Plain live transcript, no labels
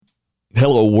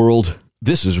Hello, world.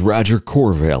 This is Roger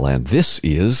Corvell, and this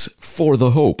is For the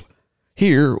Hope.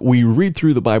 Here, we read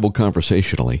through the Bible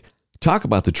conversationally, talk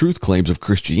about the truth claims of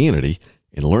Christianity,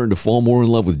 and learn to fall more in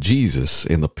love with Jesus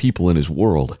and the people in his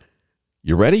world.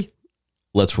 You ready?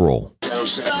 Let's roll.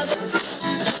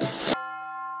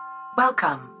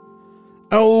 Welcome.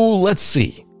 Oh, let's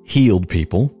see. Healed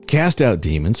people, cast out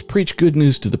demons, preached good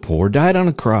news to the poor, died on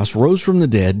a cross, rose from the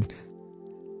dead.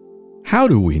 How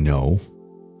do we know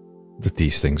that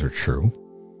these things are true?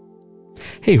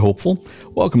 Hey, hopeful.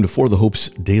 Welcome to For the Hope's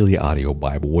daily audio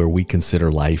Bible, where we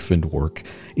consider life and work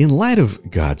in light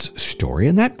of God's story.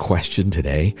 And that question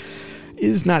today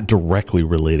is not directly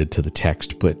related to the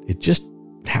text, but it just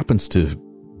happens to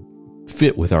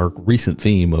fit with our recent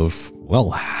theme of,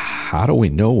 well, how do we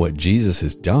know what Jesus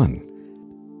has done?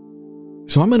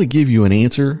 So I'm going to give you an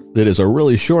answer that is a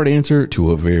really short answer to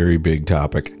a very big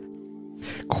topic.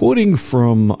 Quoting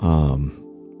from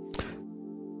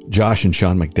Josh and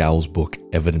Sean McDowell's book,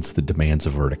 Evidence That Demands a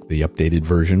Verdict, the updated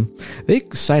version, they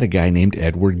cite a guy named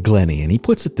Edward Glennie, and he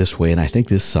puts it this way, and I think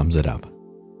this sums it up.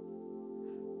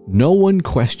 No one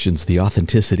questions the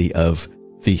authenticity of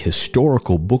the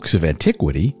historical books of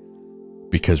antiquity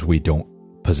because we don't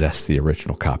possess the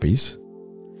original copies.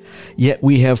 Yet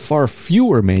we have far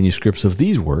fewer manuscripts of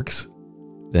these works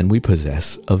than we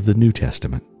possess of the New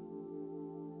Testament.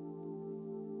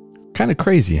 Kind of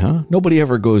crazy, huh? Nobody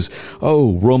ever goes,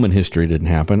 oh, Roman history didn't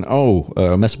happen. Oh,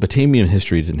 Mesopotamian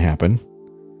history didn't happen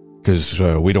because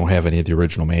we don't have any of the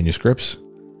original manuscripts.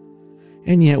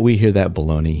 And yet we hear that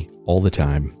baloney all the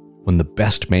time when the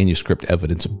best manuscript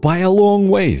evidence by a long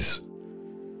ways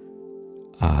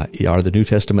are the New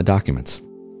Testament documents.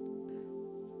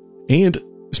 And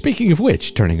speaking of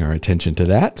which, turning our attention to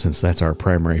that, since that's our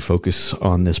primary focus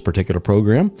on this particular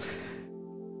program,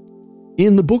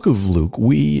 in the book of Luke,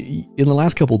 we, in the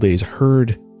last couple of days,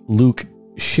 heard Luke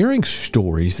sharing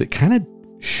stories that kind of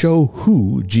show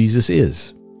who Jesus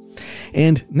is.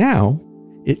 And now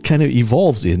it kind of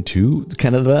evolves into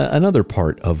kind of another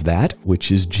part of that,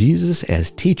 which is Jesus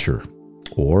as teacher,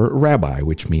 or rabbi,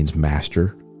 which means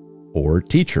master or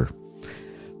teacher.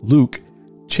 Luke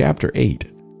chapter 8.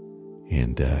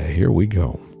 And here we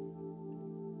go.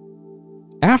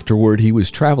 Afterward, he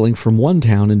was traveling from one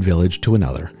town and village to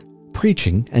another,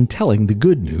 preaching and telling the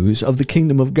good news of the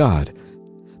kingdom of God.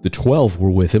 The 12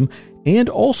 were with him, and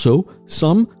also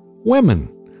some women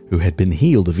who had been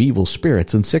healed of evil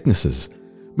spirits and sicknesses.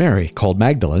 Mary, called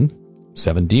Magdalene,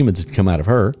 7 demons had come out of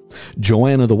her,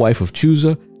 Joanna, the wife of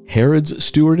Chuza, Herod's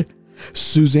steward,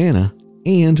 Susanna,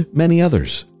 and many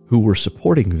others who were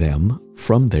supporting them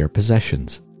from their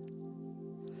possessions.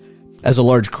 As a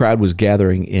large crowd was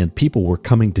gathering and people were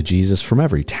coming to Jesus from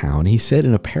every town, he said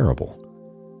in a parable,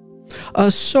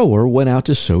 a sower went out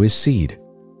to sow his seed.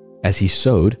 As he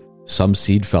sowed, some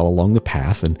seed fell along the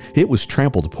path, and it was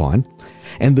trampled upon,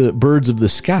 and the birds of the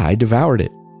sky devoured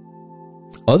it.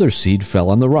 Other seed fell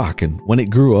on the rock, and when it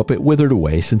grew up, it withered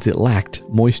away, since it lacked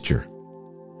moisture.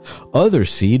 Other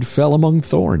seed fell among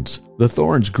thorns. The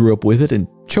thorns grew up with it and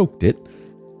choked it.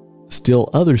 Still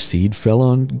other seed fell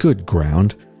on good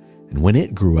ground, and when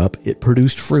it grew up, it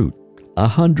produced fruit,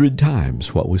 100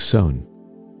 times what was sown.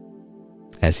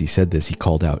 As he said this, he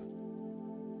called out,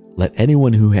 let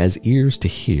anyone who has ears to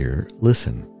hear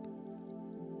listen.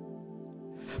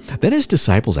 Then his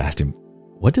disciples asked him,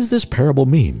 what does this parable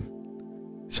mean?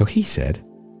 So he said,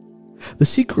 the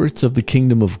secrets of the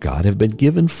kingdom of God have been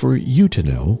given for you to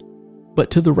know, but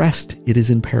to the rest it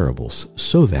is in parables,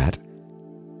 so that,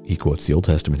 he quotes the Old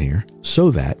Testament here,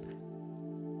 so that,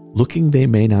 looking they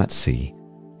may not see,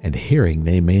 and hearing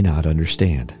they may not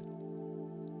understand.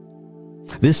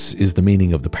 This is the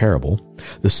meaning of the parable.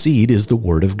 The seed is the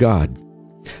word of God.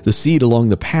 The seed along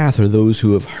the path are those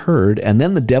who have heard, and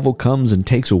then the devil comes and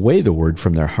takes away the word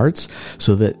from their hearts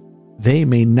so that they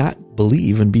may not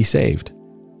believe and be saved.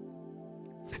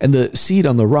 And the seed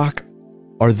on the rock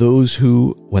are those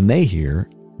who, when they hear,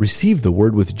 receive the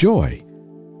word with joy.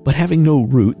 But having no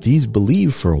root, these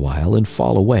believe for a while and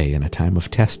fall away in a time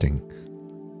of testing.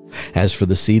 As for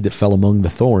the seed that fell among the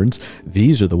thorns,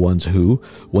 these are the ones who,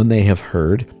 when they have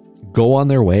heard, go on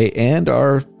their way and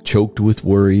are choked with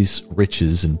worries,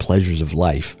 riches, and pleasures of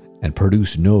life, and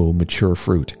produce no mature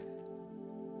fruit.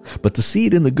 But the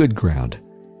seed in the good ground,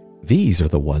 these are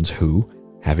the ones who,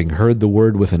 having heard the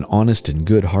word with an honest and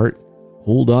good heart,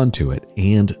 hold on to it,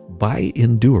 and by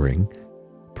enduring,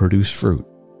 produce fruit.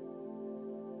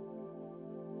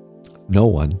 No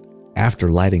one,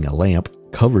 after lighting a lamp,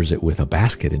 covers it with a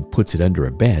basket and puts it under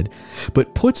a bed,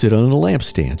 but puts it on a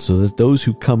lampstand so that those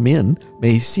who come in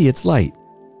may see its light.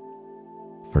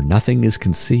 For nothing is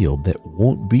concealed that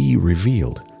won't be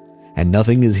revealed, and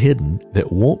nothing is hidden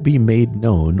that won't be made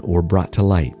known or brought to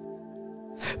light.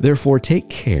 Therefore take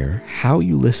care how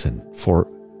you listen, for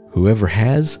whoever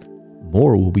has,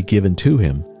 more will be given to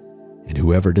him, and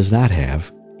whoever does not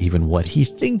have, even what he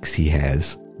thinks he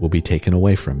has, will be taken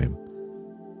away from him.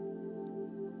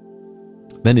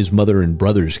 Then his mother and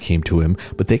brothers came to him,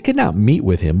 but they could not meet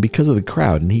with him because of the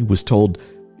crowd, and he was told,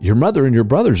 "Your mother and your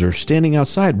brothers are standing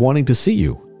outside wanting to see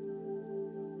you."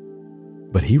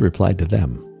 But he replied to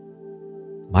them,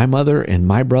 "My mother and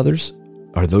my brothers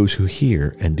are those who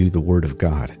hear and do the word of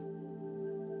God."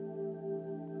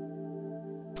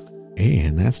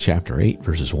 And that's chapter 8,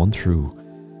 verses 1 through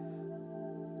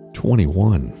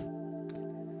 21.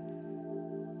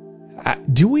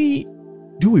 Do we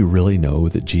really know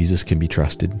that Jesus can be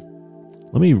trusted?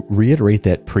 Let me reiterate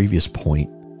that previous point,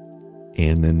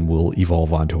 and then we'll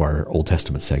evolve on to our Old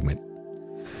Testament segment.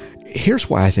 Here's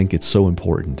why I think it's so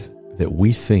important that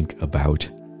we think about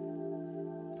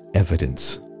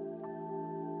evidence.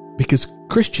 Because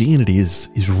Christianity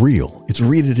is real. It's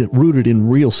rooted in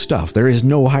real stuff. There is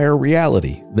no higher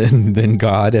reality than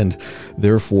God, and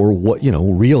therefore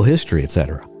real history,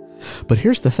 etc. But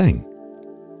here's the thing.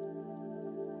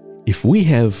 If we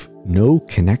have no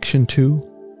connection to,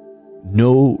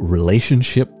 no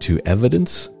relationship to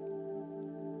evidence,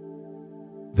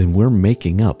 then we're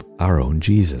making up our own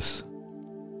Jesus.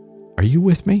 Are you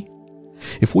with me?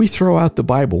 If we throw out the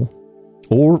Bible,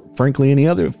 or frankly any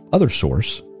other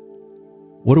source,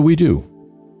 what do?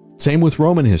 Same with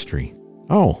Roman history.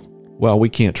 Oh, well, we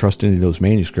can't trust any of those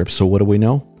manuscripts, so what do we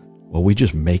know? Well, we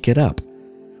just make it up.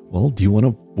 Well, do you want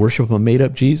to worship a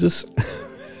made-up Jesus?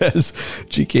 As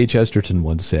G.K. Chesterton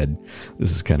once said,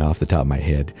 this is kind of off the top of my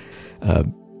head,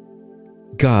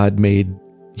 God made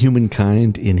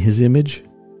humankind in his image,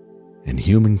 and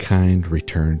humankind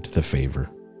returned the favor.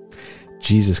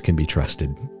 Jesus can be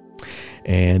trusted.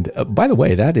 And by the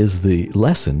way, that is the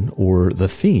lesson or the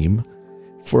theme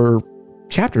for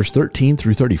chapters 13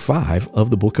 through 35 of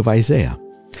the book of Isaiah.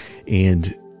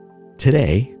 And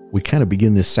today, we kind of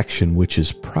begin this section, which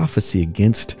is prophecy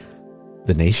against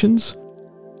the nations.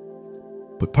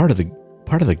 But part of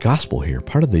the gospel here,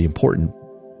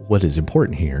 what is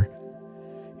important here,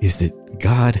 is that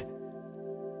God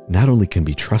not only can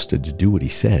be trusted to do what he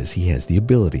says, he has the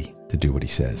ability to do what he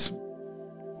says.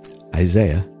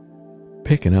 Isaiah,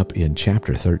 picking up in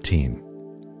chapter 13.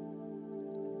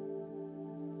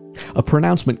 A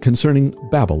pronouncement concerning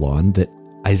Babylon that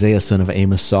Isaiah son of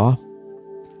Amos saw.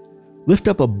 Lift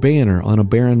up a banner on a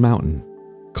barren mountain.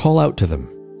 Call out to them.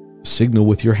 Signal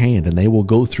with your hand, and they will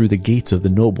go through the gates of the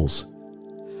nobles.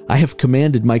 I have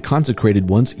commanded my consecrated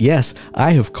ones. Yes,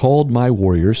 I have called my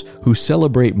warriors who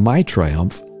celebrate my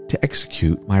triumph to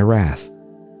execute my wrath.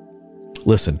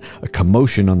 Listen, a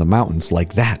commotion on the mountains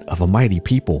like that of a mighty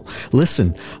people.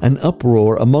 Listen, an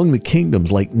uproar among the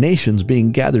kingdoms like nations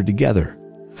being gathered together.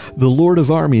 The Lord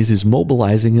of armies is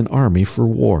mobilizing an army for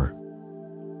war.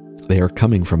 They are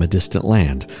coming from a distant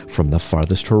land, from the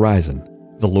farthest horizon,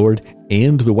 the Lord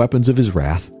and the weapons of his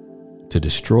wrath, to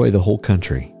destroy the whole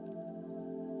country.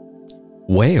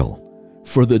 Wail,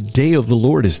 for the day of the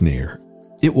Lord is near.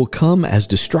 It will come as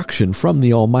destruction from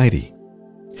the Almighty.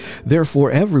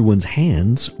 Therefore everyone's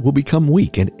hands will become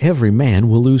weak, and every man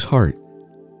will lose heart.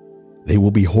 They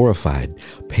will be horrified.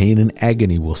 Pain and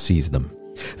agony will seize them.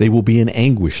 They will be in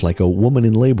anguish like a woman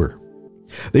in labor.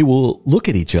 They will look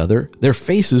at each other, their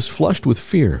faces flushed with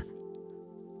fear.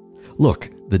 Look,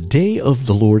 the day of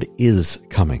the Lord is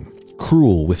coming,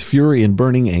 cruel with fury and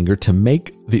burning anger, to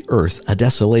make the earth a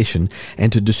desolation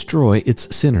and to destroy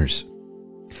its sinners.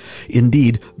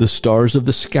 Indeed, the stars of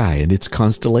the sky and its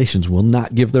constellations will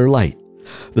not give their light.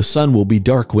 The sun will be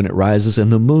dark when it rises,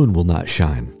 and the moon will not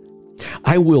shine.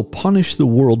 I will punish the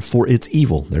world for its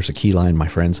evil. There's a key line, my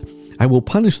friends. I will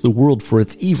punish the world for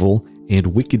its evil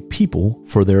and wicked people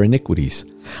for their iniquities.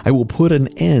 I will put an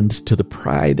end to the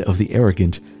pride of the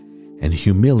arrogant and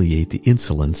humiliate the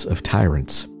insolence of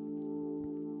tyrants.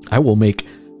 I will make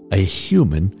a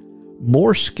human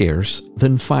more scarce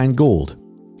than fine gold,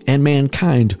 and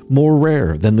mankind more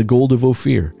rare than the gold of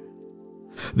Ophir.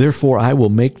 Therefore I will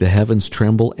make the heavens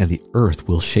tremble, and the earth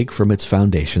will shake from its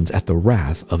foundations at the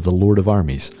wrath of the Lord of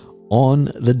armies, on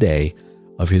the day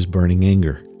of his burning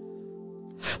anger.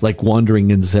 Like wandering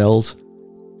gazelles,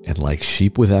 and like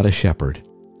sheep without a shepherd,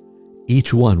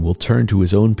 each one will turn to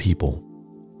his own people.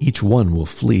 Each one will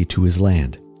flee to his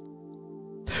land.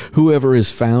 Whoever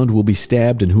is found will be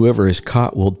stabbed, and whoever is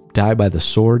caught will die by the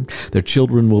sword. Their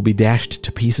children will be dashed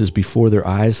to pieces before their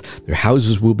eyes. Their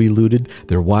houses will be looted,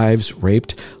 their wives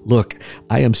raped. Look,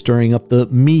 I am stirring up the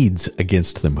Medes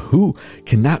against them, who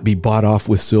cannot be bought off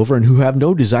with silver, and who have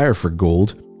no desire for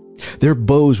gold. Their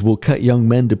bows will cut young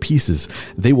men to pieces.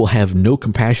 They will have no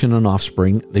compassion on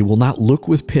offspring. They will not look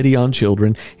with pity on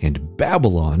children. And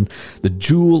Babylon, the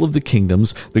jewel of the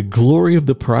kingdoms, the glory of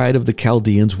the pride of the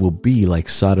Chaldeans, will be like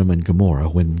Sodom and Gomorrah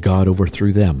when God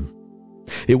overthrew them.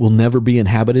 It will never be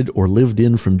inhabited or lived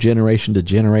in from generation to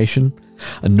generation.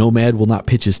 A nomad will not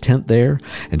pitch his tent there,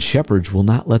 and shepherds will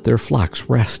not let their flocks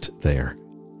rest there.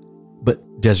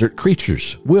 But desert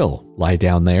creatures will lie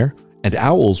down there, and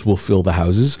owls will fill the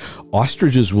houses,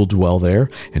 ostriches will dwell there,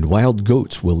 and wild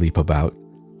goats will leap about.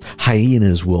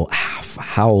 Hyenas will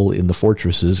howl in the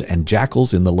fortresses, and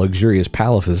jackals in the luxurious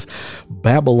palaces.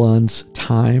 Babylon's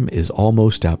time is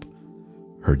almost up.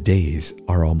 Her days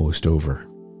are almost over.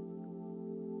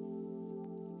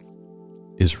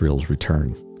 Israel's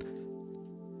return.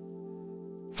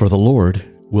 For the Lord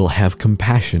will have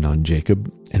compassion on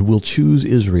Jacob and will choose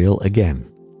Israel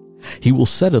again. He will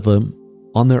settle them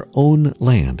on their own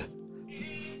land.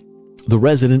 The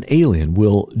resident alien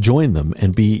will join them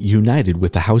and be united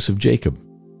with the house of Jacob.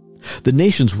 The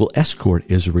nations will escort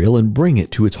Israel and bring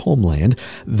it to its homeland.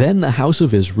 Then the house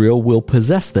of Israel will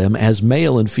possess them as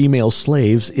male and female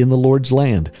slaves in the Lord's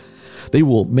land. They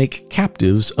will make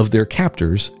captives of their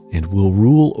captors and will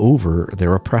rule over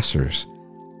their oppressors.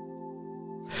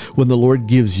 When the Lord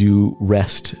gives you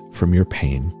rest from your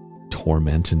pain,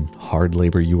 torment, and hard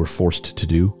labor you were forced to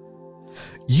do,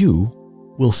 you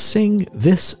will sing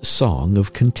this song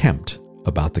of contempt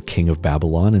about the king of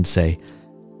Babylon and say,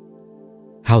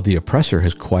 how the oppressor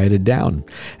has quieted down,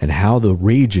 and how the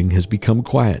raging has become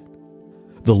quiet.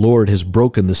 The Lord has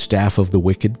broken the staff of the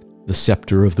wicked, the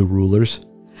scepter of the rulers.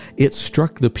 It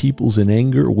struck the peoples in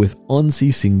anger with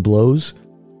unceasing blows.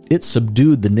 It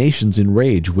subdued the nations in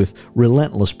rage with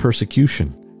relentless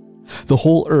persecution. The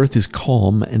whole earth is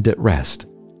calm and at rest.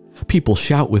 People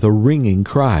shout with a ringing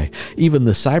cry. Even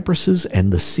the cypresses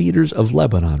and the cedars of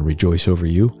Lebanon rejoice over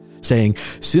you, saying,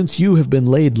 since you have been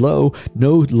laid low,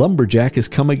 no lumberjack has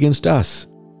come against us.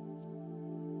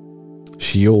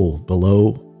 Sheol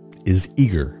below is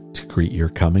eager to greet your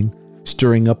coming,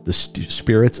 stirring up the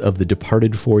spirits of the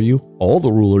departed for you, all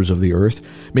the rulers of the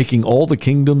earth, making all the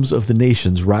kingdoms of the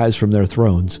nations rise from their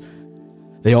thrones.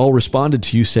 They all responded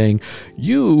to you, saying,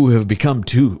 you have become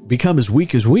as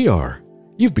weak as we are.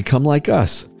 You've become like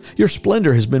us. Your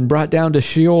splendor has been brought down to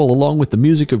Sheol along with the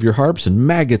music of your harps, and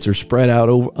maggots are spread out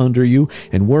under you,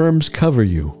 and worms cover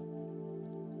you.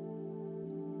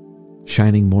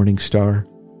 Shining morning star,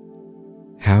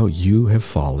 how you have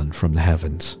fallen from the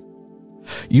heavens.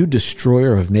 You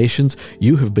destroyer of nations,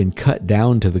 you have been cut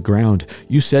down to the ground.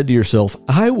 You said to yourself,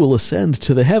 I will ascend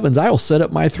to the heavens. I will set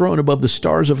up my throne above the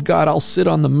stars of God. I'll sit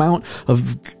on the mount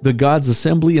of the God's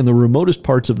assembly in the remotest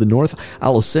parts of the north.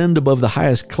 I'll ascend above the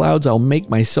highest clouds. I'll make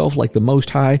myself like the Most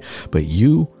High. But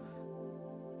you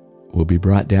will be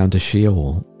brought down to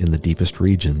Sheol in the deepest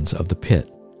regions of the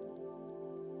pit.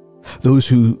 Those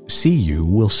who see you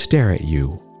will stare at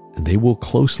you, and they will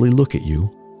closely look at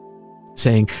you,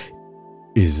 saying,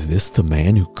 is this the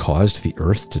man who caused the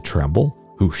earth to tremble,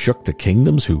 who shook the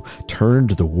kingdoms, who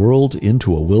turned the world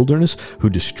into a wilderness, who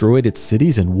destroyed its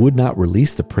cities and would not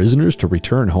release the prisoners to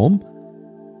return home?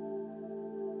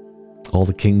 All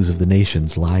the kings of the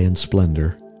nations lie in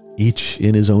splendor, each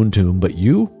in his own tomb, but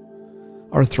you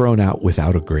are thrown out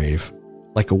without a grave,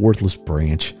 like a worthless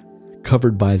branch,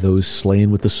 covered by those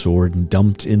slain with the sword and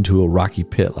dumped into a rocky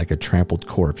pit like a trampled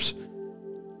corpse.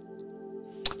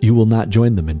 You will not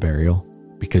join them in burial,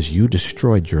 because you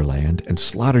destroyed your land and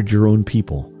slaughtered your own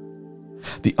people.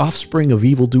 The offspring of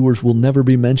evildoers will never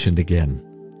be mentioned again.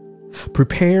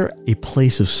 Prepare a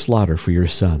place of slaughter for your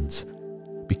sons,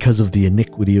 because of the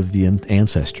iniquity of the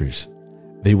ancestors.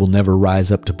 They will never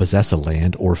rise up to possess a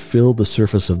land or fill the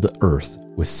surface of the earth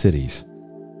with cities.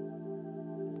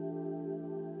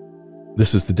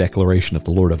 This is the declaration of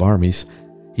the Lord of armies.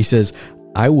 He says,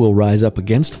 I will rise up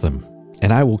against them,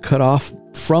 and I will cut off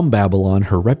from Babylon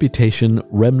her reputation,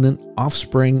 remnant,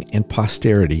 offspring, and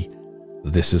posterity.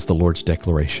 This is the Lord's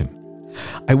declaration.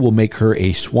 I will make her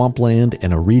a swampland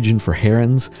and a region for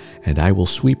herons, and I will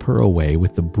sweep her away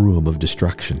with the broom of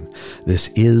destruction. This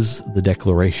is the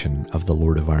declaration of the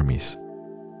Lord of armies.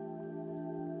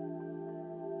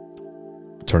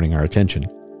 Turning our attention,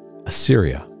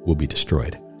 Assyria will be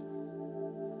destroyed.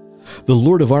 The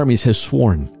Lord of armies has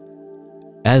sworn,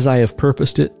 as I have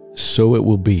purposed it, so it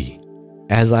will be.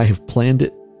 As I have planned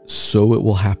it, so it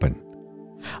will happen.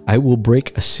 I will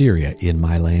break Assyria in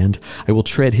my land. I will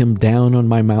tread him down on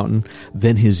my mountain.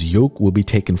 Then his yoke will be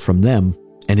taken from them,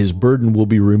 and his burden will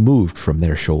be removed from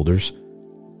their shoulders.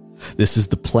 This is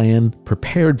the plan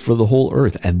prepared for the whole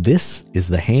earth, and this is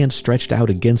the hand stretched out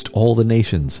against all the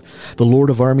nations. The Lord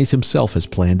of armies himself has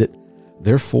planned it.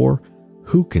 Therefore,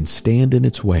 who can stand in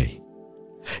its way?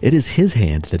 It is his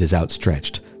hand that is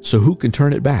outstretched, so who can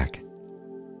turn it back?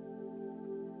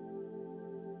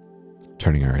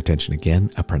 Turning our attention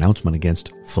again, a pronouncement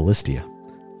against Philistia.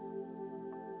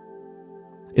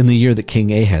 In the year that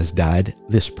King Ahaz died,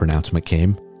 this pronouncement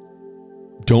came.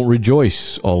 Don't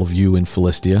rejoice, all of you in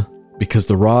Philistia, because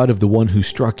the rod of the one who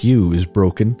struck you is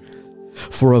broken.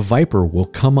 For a viper will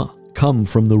come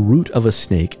from the root of a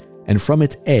snake, and from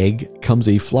its egg comes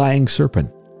a flying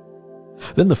serpent.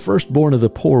 Then the firstborn of the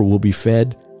poor will be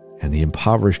fed, and the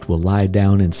impoverished will lie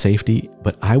down in safety,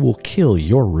 but I will kill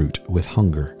your root with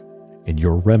hunger, and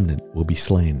your remnant will be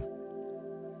slain.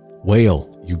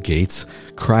 Wail, you gates,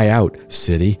 cry out,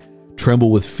 city,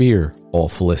 tremble with fear, all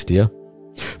Philistia.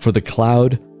 For the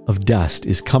cloud of dust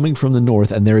is coming from the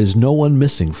north, and there is no one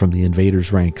missing from the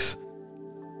invaders' ranks.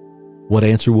 What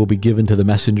answer will be given to the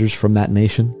messengers from that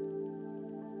nation?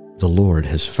 The Lord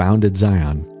has founded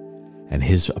Zion, and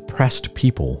his oppressed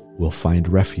people will find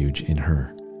refuge in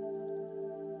her.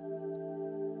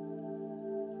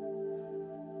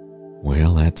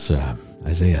 Well, that's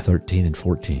Isaiah 13 and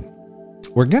 14.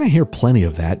 We're going to hear plenty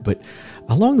of that, but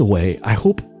along the way, I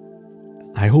hope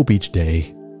each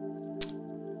day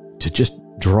to just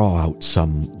draw out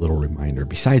some little reminder.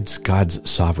 Besides God's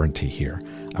sovereignty here,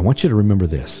 I want you to remember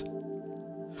this.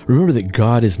 Remember that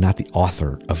God is not the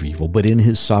author of evil, but in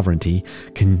his sovereignty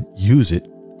can use it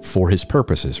for his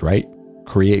purposes, right?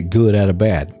 Create good out of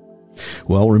bad.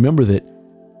 Well, remember that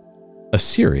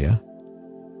Assyria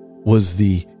was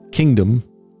the kingdom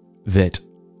that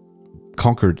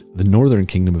conquered the northern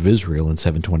kingdom of Israel in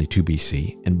 722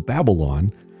 BC, and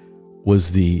Babylon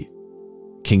was the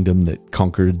kingdom that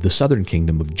conquered the southern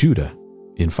kingdom of Judah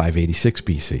in 586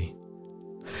 BC.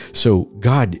 So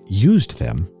God used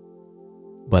them,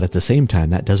 but at the same time,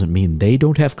 that doesn't mean they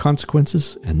don't have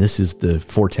consequences, and this is the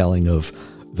foretelling of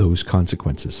those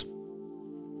consequences.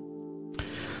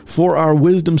 For our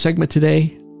wisdom segment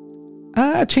today,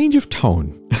 a change of tone,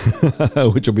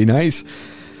 which will be nice.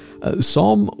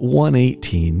 Psalm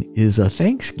 118 is a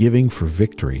thanksgiving for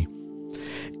victory.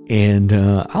 And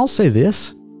I'll say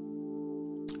this.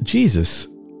 Jesus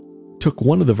took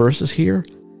one of the verses here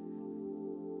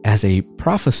as a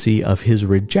prophecy of his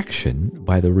rejection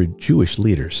by the Jewish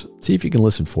leaders. See if you can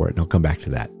listen for it, and I'll come back to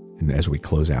that as we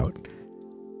close out.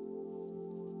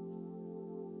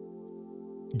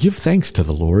 Give thanks to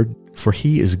the Lord, for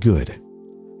he is good.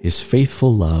 His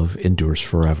faithful love endures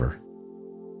forever.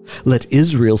 Let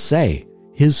Israel say,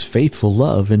 his faithful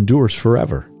love endures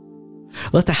forever.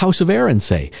 Let the house of Aaron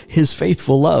say, his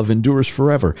faithful love endures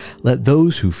forever. Let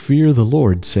those who fear the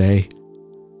Lord say,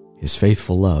 his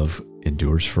faithful love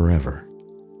endures forever.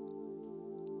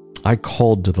 I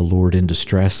called to the Lord in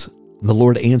distress. The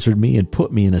Lord answered me and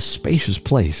put me in a spacious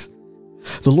place.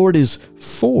 The Lord is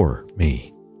for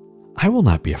me. I will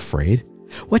not be afraid.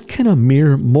 What can a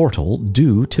mere mortal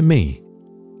do to me?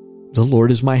 The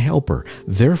Lord is my helper.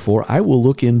 Therefore, I will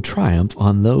look in triumph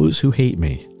on those who hate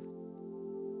me.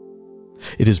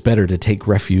 It is better to take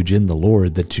refuge in the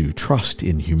Lord than to trust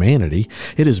in humanity.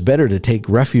 It is better to take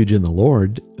refuge in the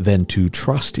Lord than to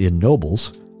trust in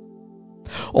nobles.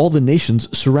 All the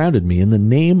nations surrounded me. In the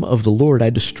name of the Lord I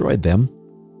destroyed them.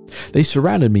 They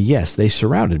surrounded me. Yes, they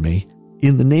surrounded me.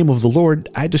 In the name of the Lord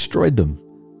I destroyed them.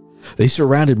 They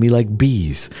surrounded me like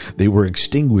bees. They were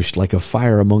extinguished like a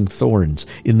fire among thorns.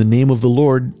 In the name of the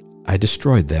Lord I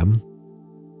destroyed them.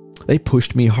 They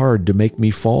pushed me hard to make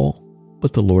me fall,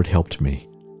 but the Lord helped me.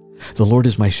 The Lord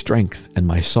is my strength and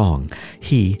my song.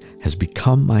 He has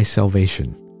become my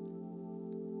salvation.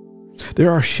 There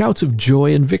are shouts of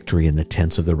joy and victory in the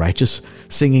tents of the righteous,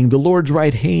 singing, the Lord's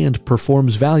right hand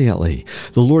performs valiantly.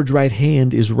 The Lord's right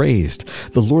hand is raised.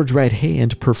 The Lord's right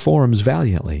hand performs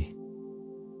valiantly.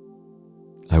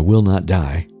 I will not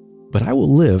die, but I will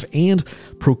live and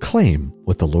proclaim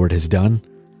what the Lord has done.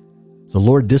 The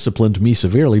Lord disciplined me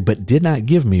severely, but did not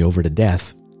give me over to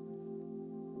death.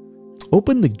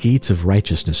 Open the gates of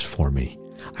righteousness for me.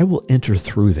 I will enter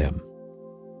through them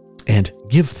and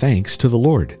give thanks to the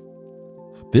Lord.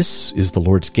 This is the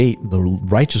Lord's gate. The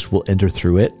righteous will enter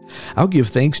through it. I'll give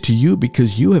thanks to you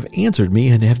because you have answered me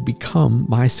and have become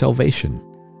my salvation.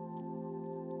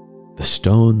 The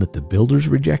stone that the builders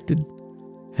rejected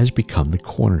has become the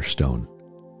cornerstone.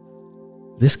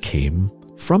 This came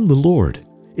from the Lord.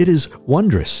 It is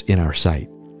wondrous in our sight.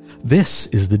 This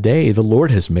is the day the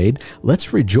Lord has made.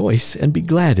 Let's rejoice and be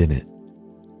glad in it.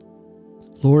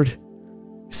 Lord,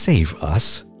 save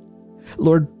us.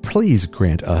 Lord, please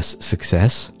grant us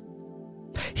success.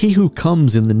 He who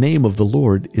comes in the name of the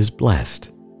Lord is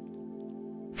blessed.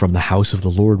 From the house of the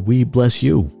Lord we bless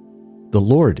you. The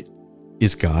Lord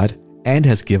is God and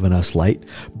has given us light.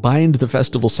 Bind the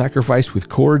festival sacrifice with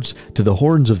cords to the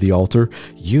horns of the altar.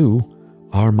 You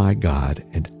are my God,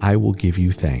 and I will give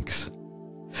you thanks.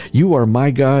 You are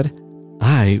my God,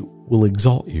 I will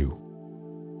exalt you.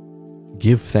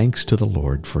 Give thanks to the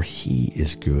Lord, for he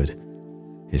is good.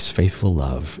 His faithful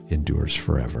love endures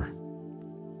forever.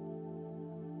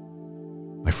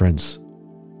 My friends,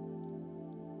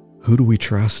 who do we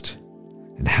trust?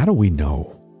 And how do we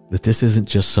know that this isn't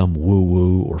just some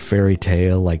woo-woo or fairy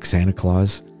tale like Santa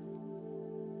Claus?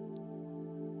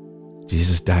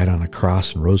 Jesus died on a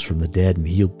cross and rose from the dead and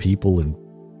healed people and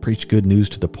preached good news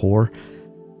to the poor.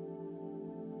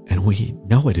 And we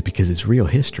know it because it's real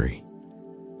history.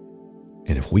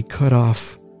 And if we cut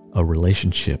off a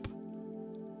relationship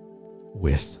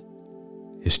with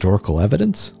historical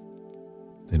evidence,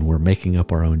 then we're making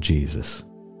up our own Jesus.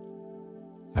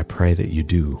 I pray that you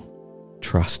do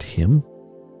trust him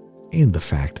and the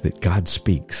fact that God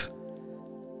speaks.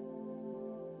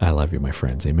 I love you, my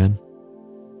friends. Amen.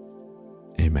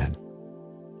 Amen.